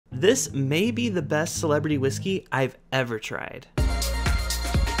This may be the best celebrity whiskey I've ever tried.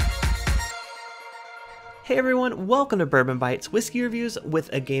 Hey everyone, welcome to Bourbon Bytes Whiskey Reviews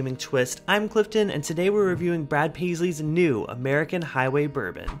with a gaming twist. I'm Clifton, and today we're reviewing Brad Paisley's new American Highway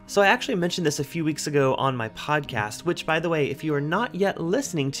Bourbon. So I actually mentioned this a few weeks ago on my podcast, which by the way, if you are not yet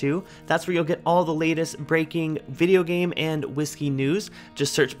listening to, that's where you'll get all the latest breaking video game and whiskey news.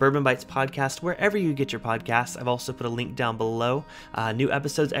 Just search Bourbon Bytes Podcast wherever you get your podcasts. I've also put a link down below. New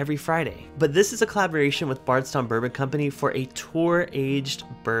episodes every Friday. But this is a collaboration with Bardstown Bourbon Company for a tour-aged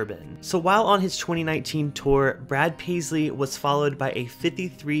bourbon. So while on his 2019 tour, Brad Paisley was followed by a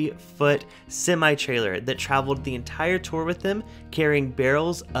 53-foot semi-trailer that traveled the entire tour with him, carrying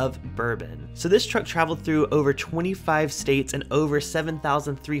barrels of bourbon. So this truck traveled through over 25 states and over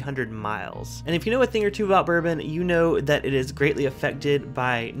 7,300 miles. And if you know a thing or two about bourbon, you know that it is greatly affected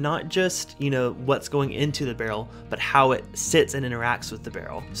by not just, what's going into the barrel, but how it sits and interacts with the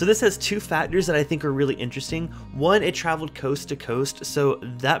barrel. So this has two factors that I think are really interesting. One, it traveled coast to coast, so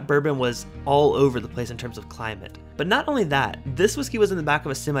that bourbon was all over the place in terms of climate. But not only that, this whiskey was in the back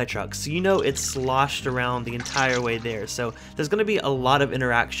of a semi-truck, so it sloshed around the entire way there, so there's going to be a lot of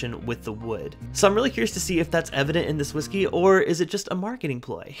interaction with the wood. So I'm really curious to see if that's evident in this whiskey, or is it just a marketing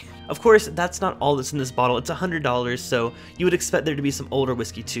ploy? Of course, that's not all that's in this bottle. It's $100, so you would expect there to be some older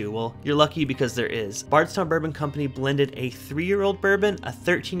whiskey too. Well, you're lucky because there is. Bardstown Bourbon Company blended a 3-year-old bourbon, a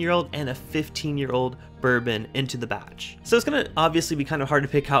 13-year-old, and a 15-year-old bourbon into the batch. So it's going to obviously be kind of hard to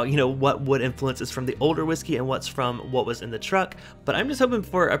pick out, what wood influence is from the older whiskey and what's from what was in the truck, but I'm just hoping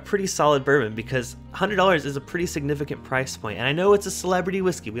for a pretty solid bourbon because $100 is a pretty significant price point. And I know it's a celebrity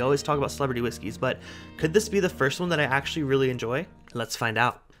whiskey. We always talk about celebrity whiskeys, but could this be the first one that I actually really enjoy? Let's find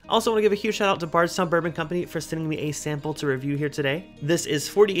out. Also want to give a huge shout out to Bardstown Bourbon Company for sending me a sample to review here today. This is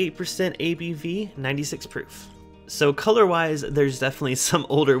 48% ABV, 96 proof. So color-wise, there's definitely some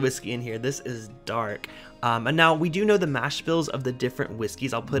older whiskey in here. This is dark. And now we do know the mash bills of the different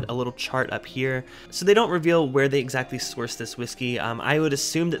whiskeys. I'll put a little chart up here. So they don't reveal where they exactly source this whiskey. I would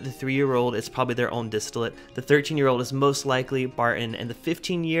assume that the 3-year-old is probably their own distillate. The 13-year-old is most likely Barton. And the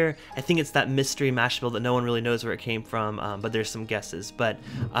 15-year, I think it's that mystery mash bill that no one really knows where it came from, but there's some guesses. But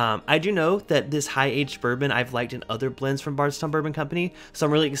I do know that this high-aged bourbon I've liked in other blends from Bardstown Bourbon Company, so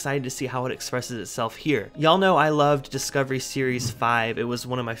I'm really excited to see how it expresses itself here. Y'all know I loved Discovery Series 5. It was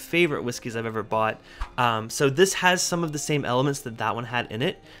one of my favorite whiskeys I've ever bought. So this has some of the same elements that one had in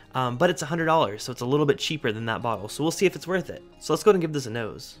it, but it's $100, so it's a little bit cheaper than that bottle. So we'll see if it's worth it. So let's go ahead and give this a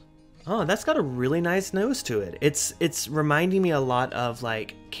nose. Oh, that's got a really nice nose to it. It's reminding me a lot of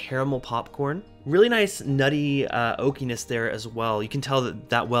like caramel popcorn. Really nice nutty oakiness there as well. You can tell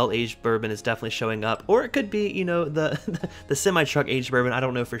that well-aged bourbon is definitely showing up, or it could be, the semi-truck aged bourbon. I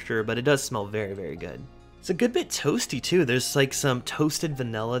don't know for sure, but it does smell very, very good. It's a good bit toasty too. There's like some toasted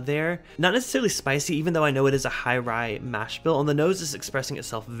vanilla there. Not necessarily spicy, even though I know it is a high rye mash bill. On the nose, is expressing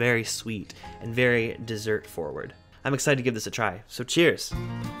itself very sweet and very dessert forward. I'm excited to give this a try. So cheers.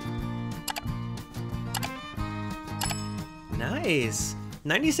 Nice.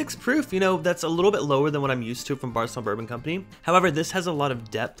 96 proof, that's a little bit lower than what I'm used to from Bardstown Bourbon Company. However, this has a lot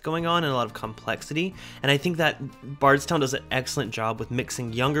of depth going on and a lot of complexity, and I think that Bardstown does an excellent job with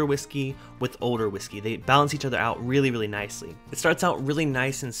mixing younger whiskey with older whiskey. They balance each other out really, really nicely. It starts out really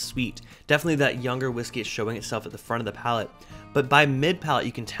nice and sweet. Definitely that younger whiskey is showing itself at the front of the palate, but by mid-palate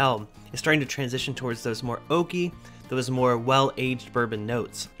you can tell it's starting to transition towards those more oaky, those more well-aged bourbon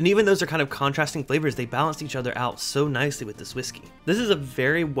notes. And even those are kind of contrasting flavors, they balance each other out so nicely with this whiskey. This is a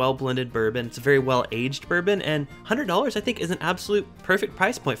very well-blended bourbon, it's a very well-aged bourbon, and $100 I think is an absolute perfect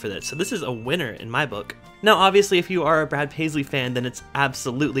price point for this. So this is a winner in my book. Now obviously if you are a Brad Paisley fan, then it's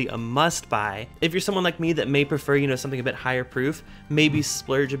absolutely a must buy. If you're someone like me that may prefer, something a bit higher proof, maybe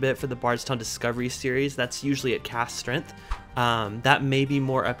splurge a bit for the Bardstown Discovery Series, that's usually at cask strength. That may be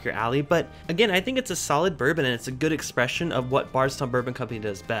more up your alley, but again, I think it's a solid bourbon and it's a good expression of what Bardstown Bourbon Company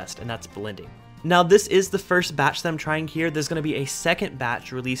does best, and that's blending. Now this is the first batch that I'm trying here. There's going to be a second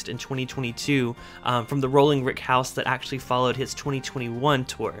batch released in 2022 from the Rolling Rick House that actually followed his 2021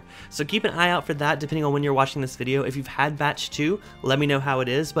 tour. So keep an eye out for that depending on when you're watching this video. If you've had batch 2, let me know how it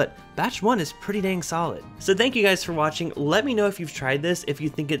is, but batch 1 is pretty dang solid. So thank you guys for watching. Let me know if you've tried this, if you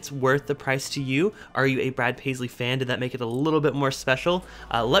think it's worth the price to you. Are you a Brad Paisley fan? Did that make it a little bit more special?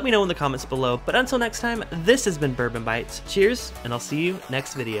 Let me know in the comments below. But until next time, this has been Bourbon Bytes. Cheers, and I'll see you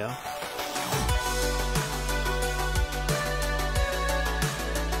next video.